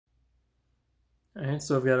Alright,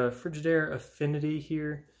 so I've got a Frigidair Affinity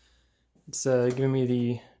here. It's giving me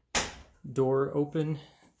the door open.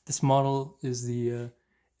 This model is the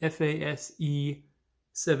FASE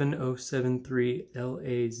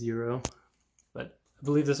 7073LA0, but I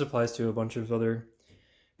believe this applies to a bunch of other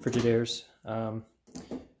Frigidairs. So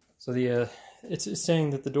it's saying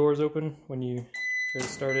that the door is open when you try to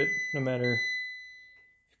start it, no matter if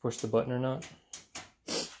you push the button or not.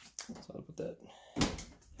 So I'll put that.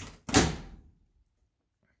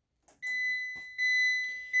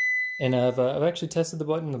 And I've actually tested the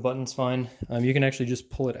button. The button's fine. You can actually just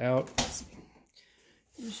pull it out.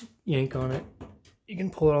 Just yank on it. You can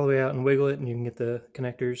pull it all the way out and wiggle it, and you can get the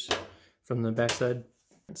connectors from the backside.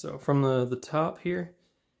 So from the top here,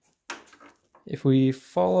 if we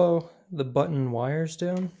follow the button wires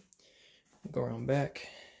down, go around back,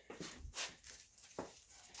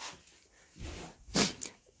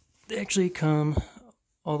 they actually come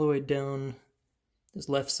all the way down this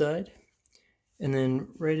left side. And then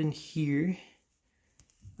right in here,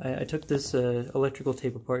 I took this electrical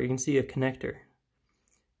tape apart. You can see a connector.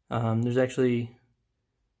 There's actually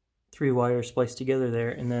 3 wires spliced together there,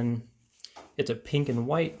 and then it's a pink and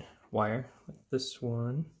white wire, like this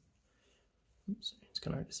one. Oops, it's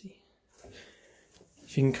kind of hard to see.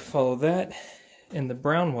 You can follow that and the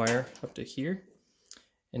brown wire up to here,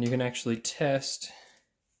 and you can actually test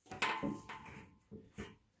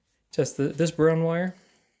this brown wire.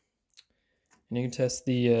 And you can test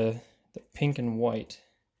the pink and white,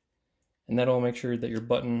 and that'll make sure that your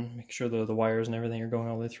button, make sure the wires and everything are going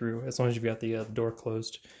all the way through, as long as you've got the door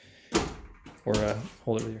closed, or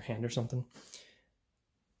hold it with your hand or something.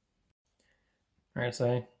 Alright, so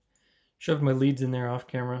I shoved my leads in there off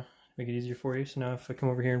camera, make it easier for you. So now if I come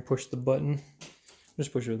over here and push the button,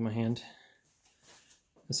 just push it with my hand,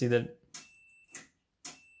 and see that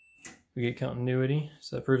we get continuity,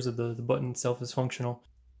 so that proves that the button itself is functional.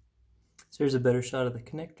 So here's a better shot of the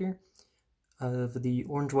connector, of the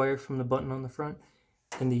orange wire from the button on the front,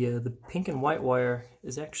 and the pink and white wire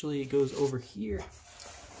goes over here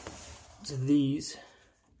to these.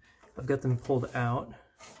 I've got them pulled out,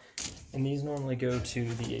 and these normally go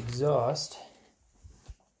to the exhaust.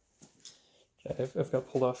 I've got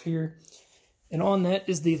pulled off here, and on that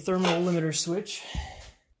is the thermal limiter switch.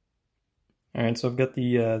 All right, so I've got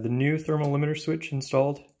the new thermal limiter switch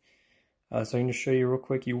installed. So I can just show you real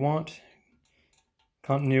quick. You want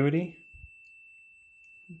continuity,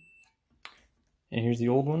 and here's the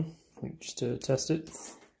old one, just to test it.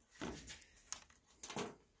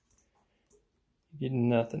 You get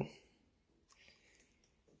nothing.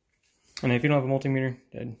 And if you don't have a multimeter,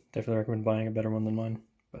 I'd definitely recommend buying a better one than mine,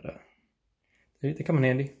 but they come in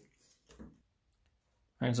handy.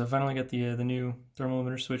 Alright, so I finally got the new thermal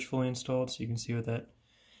limiter switch fully installed, so you can see what that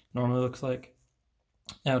normally looks like.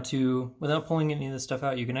 Now, without pulling any of this stuff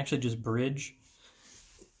out, you can actually just bridge.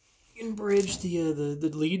 You can bridge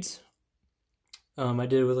the leads. I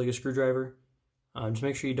did it with like a screwdriver. Just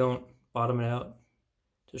make sure you don't bottom it out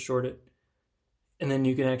to short it, and then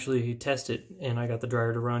you can actually test it. And I got the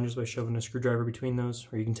dryer to run just by shoving a screwdriver between those,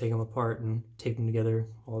 or you can take them apart and tape them together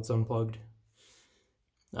while it's unplugged.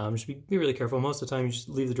 Just be really careful. Most of the time, you just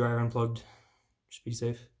leave the dryer unplugged. Just be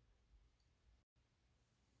safe.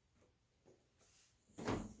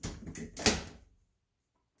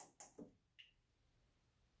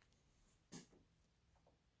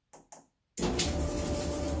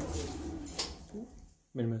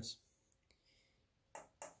 Made a mess.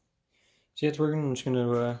 See, it's working. I'm just going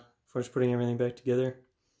to finish putting everything back together,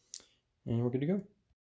 and we're good to go.